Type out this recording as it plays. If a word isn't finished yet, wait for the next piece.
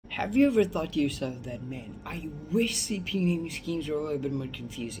Have you ever thought to yourself that, man, I wish CPU naming schemes were a little bit more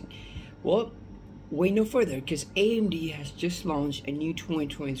confusing? Well, wait no further, because AMD has just launched a new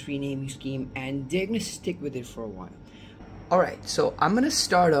 2023 naming scheme and they're going to stick with it for a while. Alright, so I'm going to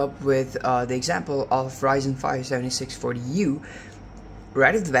start up with the example of Ryzen 5 7640U.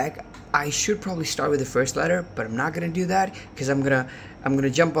 Right at the back, I should probably start with the first letter, but I'm not gonna do that because I'm gonna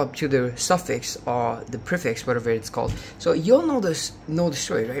jump up to the suffix or the prefix, whatever it's called. So you'll know the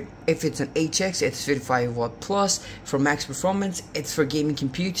story, right? If it's an HX, it's 55 watt plus. For max performance, it's for gaming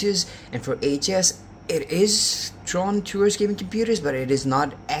computers, and for HS, it is drawn towards gaming computers, but it is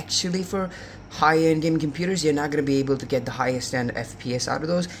not actually for high-end gaming computers. You're not going to be able to get the highest end FPS out of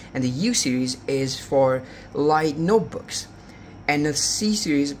those. And the U series is for light notebooks. And the C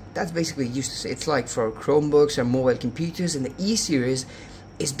series, that's basically useless. It's like for Chromebooks or mobile computers. And the E series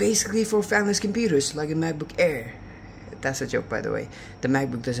is basically for fanless computers, like a MacBook Air. That's a joke, by the way. The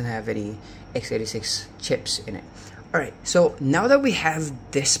MacBook doesn't have any x86 chips in it. Alright, so now that we have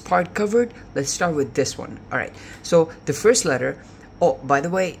this part covered, let's start with this one. Alright, so the first letter. Oh, by the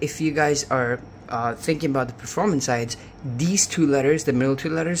way, if you guys are thinking about the performance sides, these two letters, the middle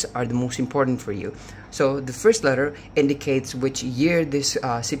two letters, are the most important for you. So the first letter indicates which year this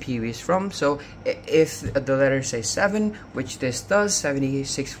CPU is from. So if the letter says 7, which this does,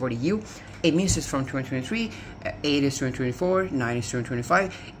 7640U, it means it's from 2023, 8 is 2024, 9 is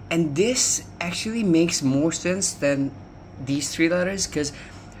 2025, and this actually makes more sense than these three letters, because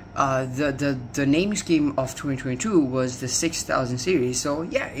the naming scheme of 2022 was the 6000 series, so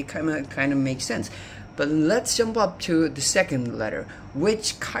yeah, it kind of makes sense. But let's jump up to the second letter,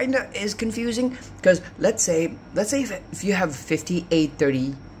 which kind of is confusing, because let's say if you have a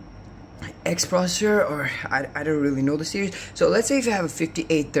 5830X processor, or I don't really know the series, so let's say if you have a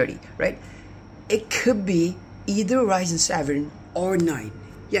 5830, right, it could be either Ryzen 7 or 9.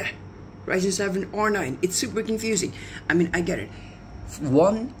 Yeah, Ryzen 7 or 9. It's super confusing. I mean, I get it.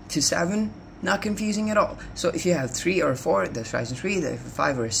 1 to 7, not confusing at all. So if you have 3 or 4, that's Ryzen 3. If you have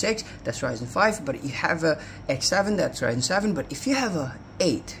 5 or 6, that's Ryzen 5. But if you have a X7, that's Ryzen 7. But if you have a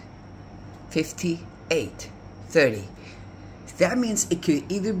 8, 58, 30, that means it could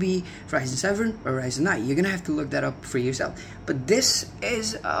either be Ryzen 7 or Ryzen 9. You're gonna have to look that up for yourself. But this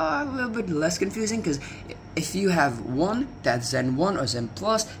is a little bit less confusing, because if you have 1, that's Zen 1 or Zen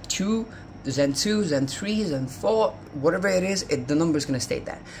Plus, 2, Zen 2, Zen 3, Zen 4, whatever it is, the number is going to state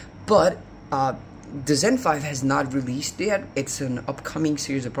that. But the Zen 5 has not released yet. It's an upcoming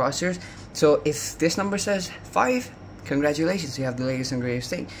series of processors. So if this number says 5, congratulations, you have the latest and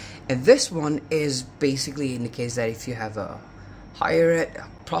greatest thing. And this one is basically indicates that if you have a higher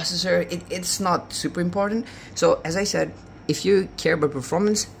processor, it's not super important. So as I said, if you care about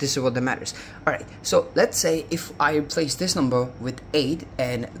performance, this is what that matters. Alright, so let's say if I replace this number with 8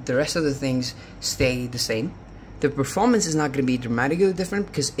 and the rest of the things stay the same, the performance is not going to be dramatically different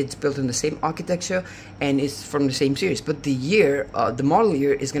because it's built in the same architecture and it's from the same series. But the year, the model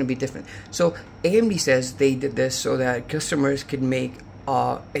year is going to be different. So AMD says they did this so that customers could make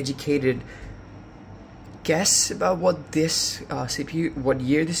educated guess about what this CPU, what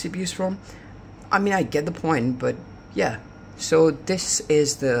year the CPU is from. I mean, I get the point, but yeah. So this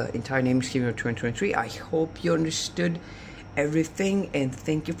is the entire naming scheme of 2023. I hope you understood everything, and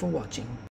thank you for watching.